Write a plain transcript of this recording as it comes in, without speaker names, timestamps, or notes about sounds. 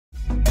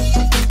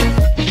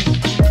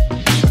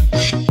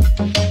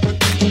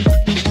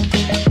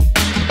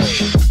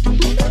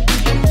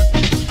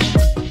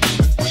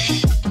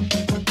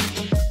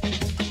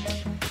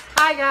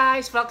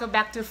guys, welcome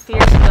back to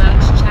Fierce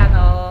Vlogs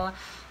channel.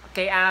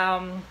 Okay,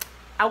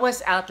 I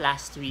was out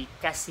last week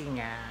kasi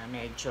nga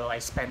medyo I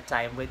spent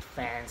time with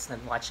friends,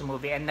 nag-watch a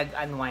movie and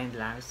nag-unwind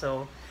lang.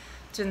 So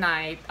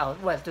tonight,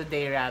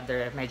 today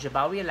rather, medyo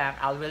bawi lang.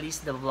 I'll release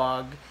the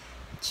vlog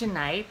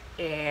tonight,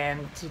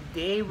 and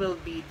today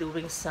we'll be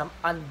doing some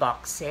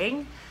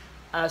unboxing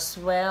as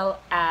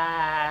well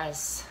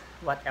as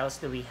what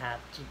else do we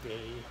have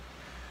today?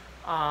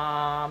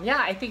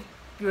 Yeah, I think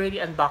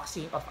purely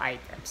unboxing of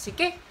items.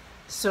 Okay,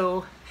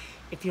 so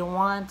if you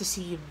want to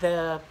see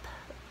the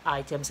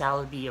items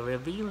I'll be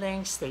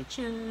revealing, stay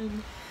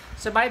tuned.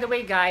 So by the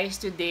way guys,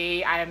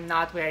 today I'm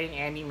not wearing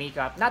any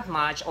makeup, not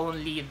much,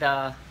 only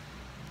the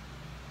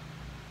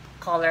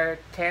color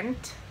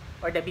tint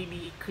or the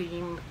BB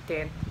cream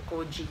tint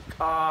Koji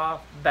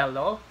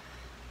Bello.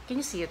 Can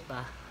you see it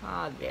ba?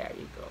 There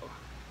you go.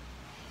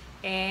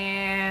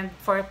 And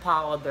for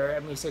powder,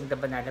 I'm using the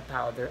banana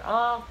powder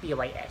of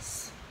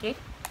BYS. Okay,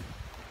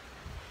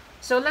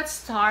 so let's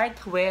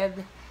start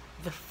with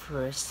the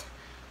first.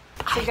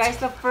 So guys,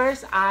 the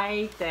first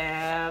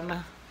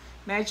item,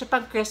 medyo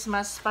pang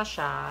Christmas pa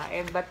siya,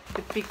 but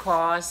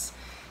because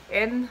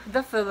in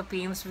the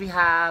Philippines we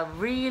have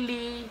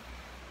really,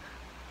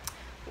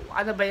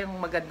 ano ba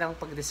yung magandang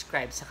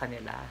pag-describe sa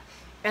kanila?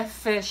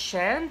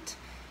 Efficient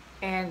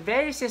and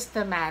very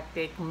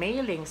systematic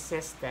mailing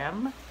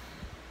system.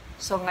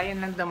 So ngayon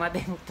lang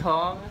dumating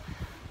tong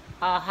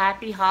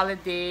happy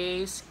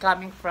holidays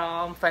coming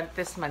from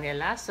Fuentes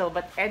Manila. So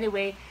but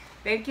anyway,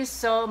 thank you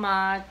so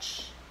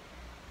much.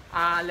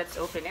 Let's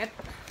open it.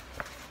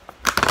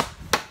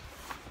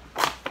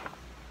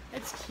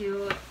 It's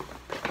cute.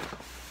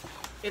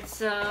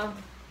 It's a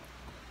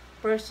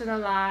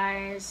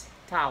personalized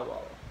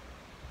towel.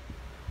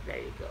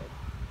 There you go.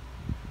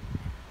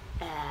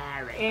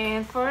 Alright.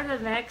 And for the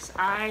next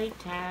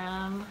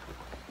item,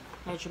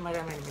 medyo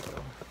marami nito.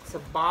 It's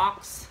a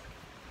box.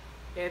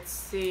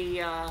 It's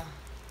the can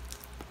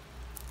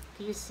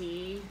you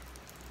see?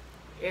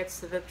 It's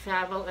the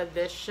travel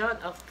edition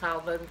of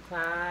Calvin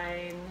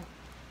Klein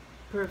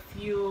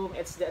perfume.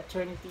 It's the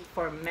Eternity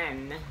for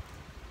Men.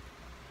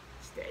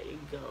 So there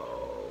you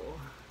go.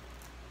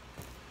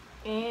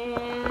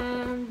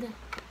 And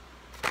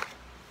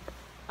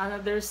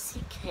another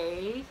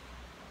CK.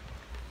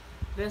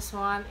 This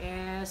one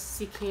is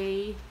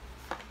CKB.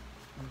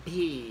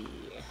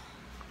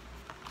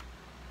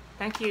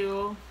 Thank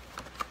you.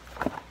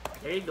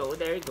 There you go,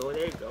 there you go,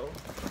 there you go.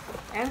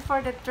 And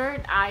for the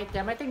third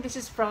item, I think this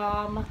is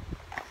from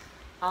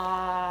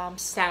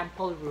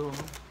sample room.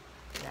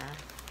 Yeah.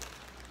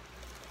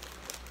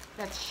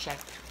 Let's check.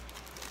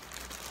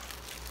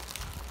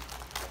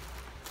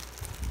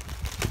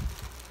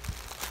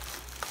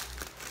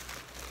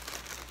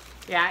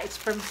 Yeah, it's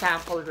from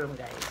sample room,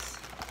 guys.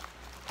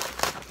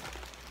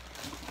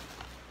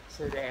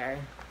 So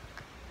there.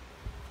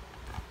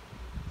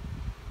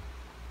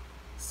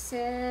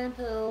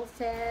 Sample.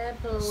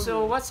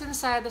 So what's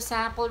inside the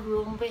sample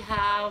room? We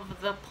have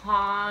the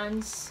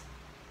Pond's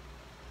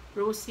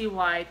Rosy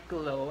White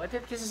Glow. I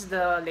think this is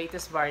the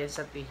latest variants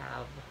that we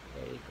have.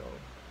 There you go.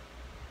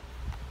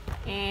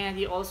 And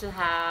you also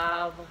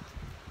have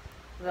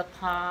the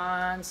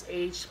Pond's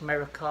Age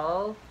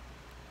Miracle.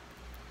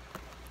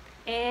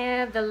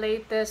 And the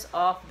latest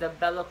of the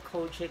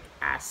Bellocogic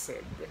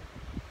Acid.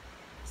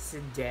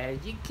 So there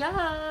you go.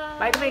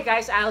 By the way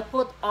guys, I'll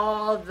put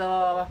all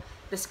the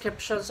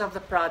descriptions of the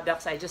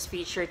products I just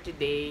featured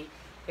today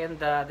in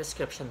the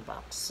description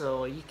box,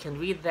 so you can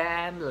read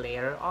them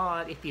later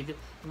on if you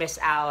miss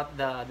out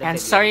the And video.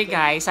 sorry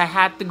guys, I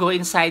had to go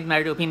inside my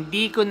room.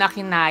 Hindi ko na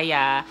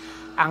kinaya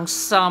ang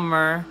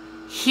summer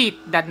heat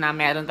that na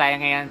meron tayo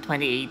ngayon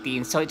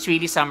 2018. So it's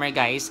really summer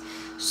guys.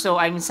 So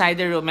I'm inside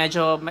the room.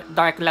 Medyo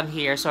dark lang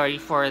here. Sorry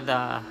for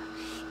the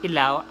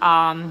ilaw.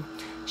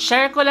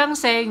 Share ko lang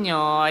sa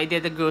inyo, I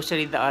did the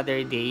grocery the other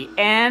day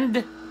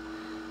and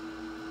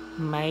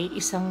may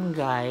isang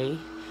guy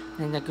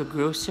na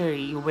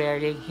nag-grocery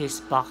wearing his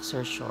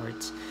boxer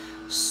shorts.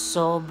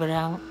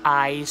 Sobrang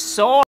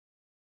eyesore!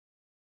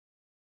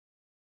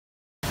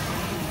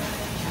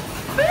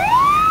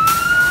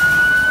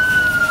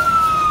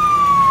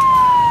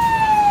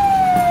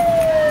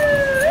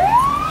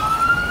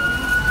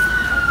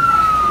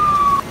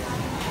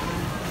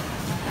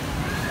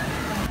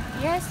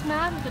 Yes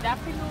ma'am, good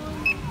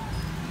afternoon.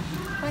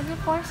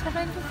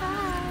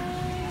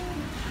 24.75.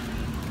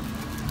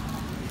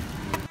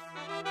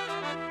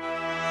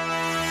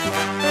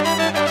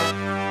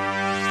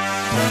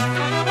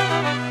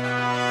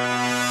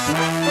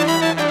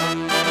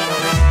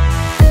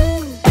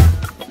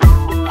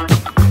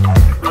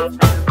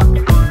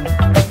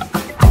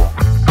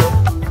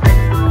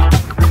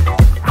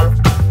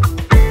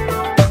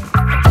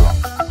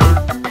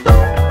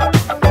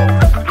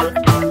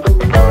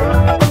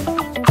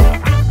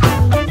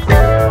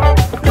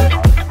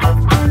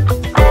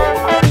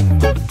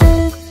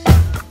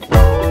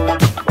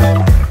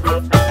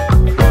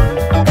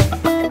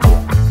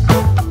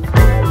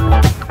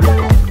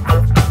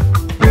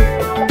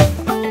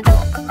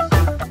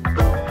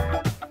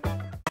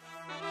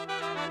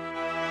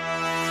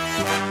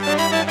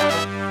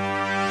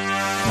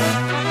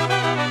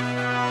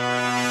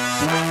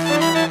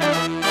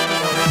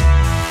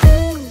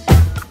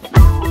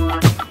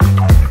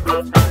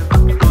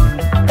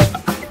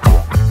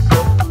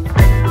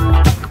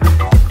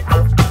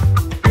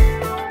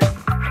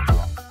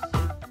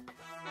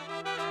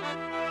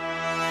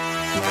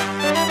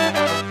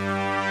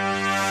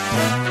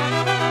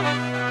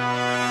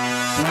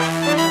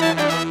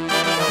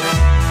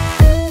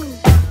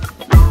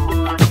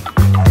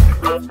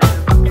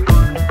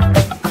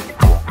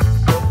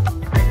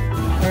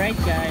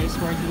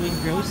 we're doing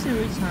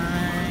grocery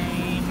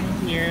time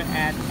here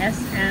at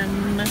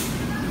SM.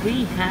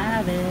 We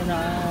have it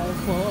all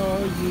for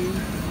you.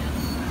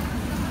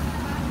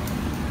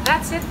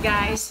 That's it,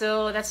 guys.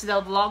 So that's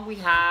the vlog we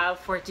have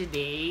for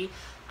today.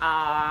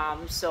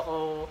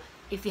 So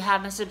if you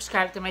haven't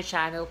subscribed to my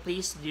channel,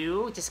 please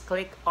do. Just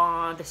click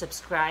on the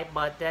subscribe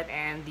button,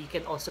 and you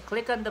can also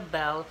click on the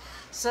bell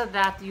so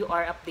that you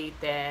are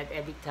updated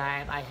every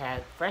time I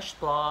have fresh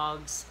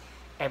vlogs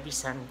every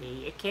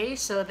Sunday. Okay,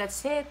 so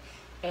that's it,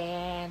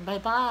 and bye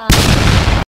bye.